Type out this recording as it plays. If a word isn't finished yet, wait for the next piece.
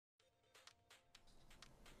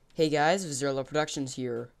Hey guys, Vexento Productions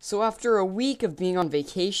here. So after a week of being on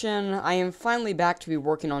vacation, I am finally back to be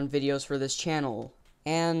working on videos for this channel.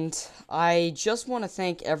 And I just want to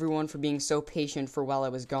thank everyone for being so patient for while I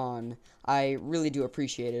was gone. I really do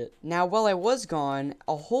appreciate it. Now, while I was gone,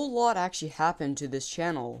 a whole lot actually happened to this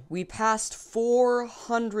channel. We passed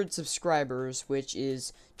 400 subscribers, which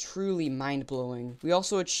is truly mind-blowing. We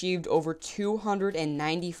also achieved over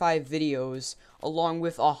 295 videos, along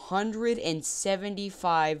with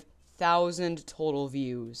 175,000 total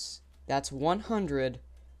views. That's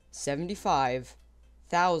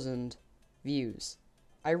 175,000 views.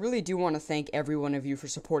 I really do want to thank every one of you for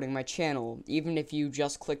supporting my channel. Even if you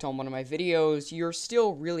just clicked on one of my videos, you're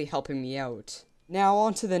still really helping me out. Now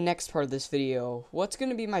on to the next part of this video. What's going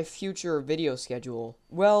to be my future video schedule?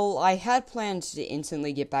 Well, I had planned to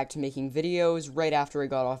instantly get back to making videos right after I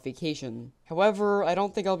got off vacation. However, I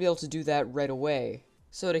don't think I'll be able to do that right away.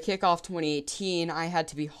 So to kick off 2018, I had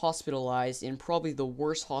to be hospitalized in probably the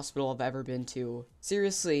worst hospital I've ever been to.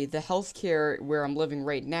 Seriously, the healthcare where I'm living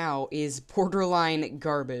right now is borderline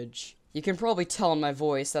garbage. You can probably tell in my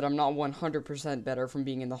voice that I'm not 100% better from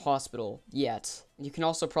being in the hospital, yet. You can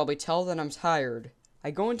also probably tell that I'm tired.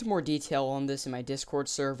 I go into more detail on this in my Discord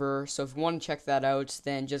server, so if you want to check that out,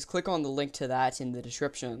 then just click on the link to that in the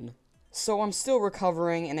description. So I'm still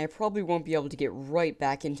recovering, and I probably won't be able to get right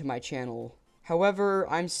back into my channel. However,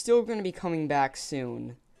 I'm still going to be coming back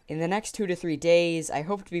soon. In the next 2 to 3 days, I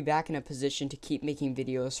hope to be back in a position to keep making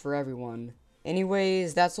videos for everyone.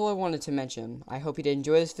 Anyways, that's all I wanted to mention. I hope you did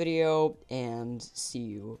enjoy this video, and see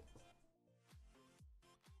you.